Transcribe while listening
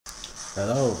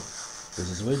Hello,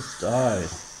 this is WithStyle.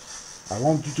 I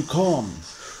want you to come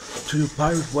to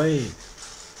Pirate Way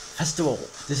Festival.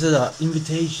 This is an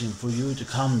invitation for you to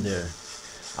come there.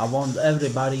 I want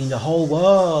everybody in the whole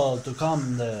world to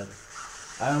come there.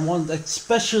 I want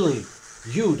especially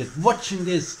you that watching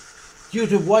this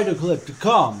YouTube video clip to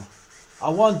come. I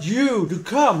want you to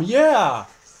come, yeah!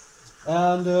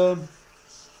 And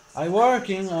I'm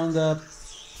working on the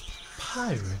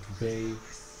Pirate Bay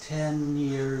 10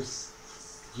 years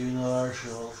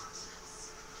Universal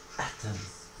Atom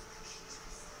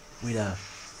with a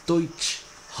Deutsch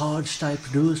hardstyle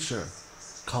producer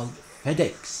called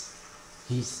FedEx.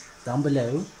 He's down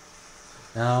below,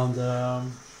 and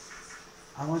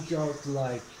I want y'all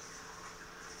to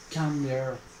come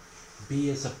there, be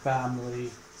as a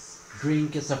family,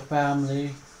 drink as a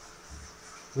family,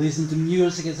 listen to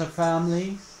music as a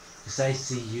family, because I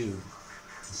see you.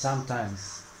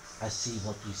 Sometimes I see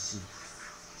what you see.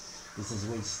 This is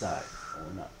WithStyle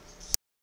or not.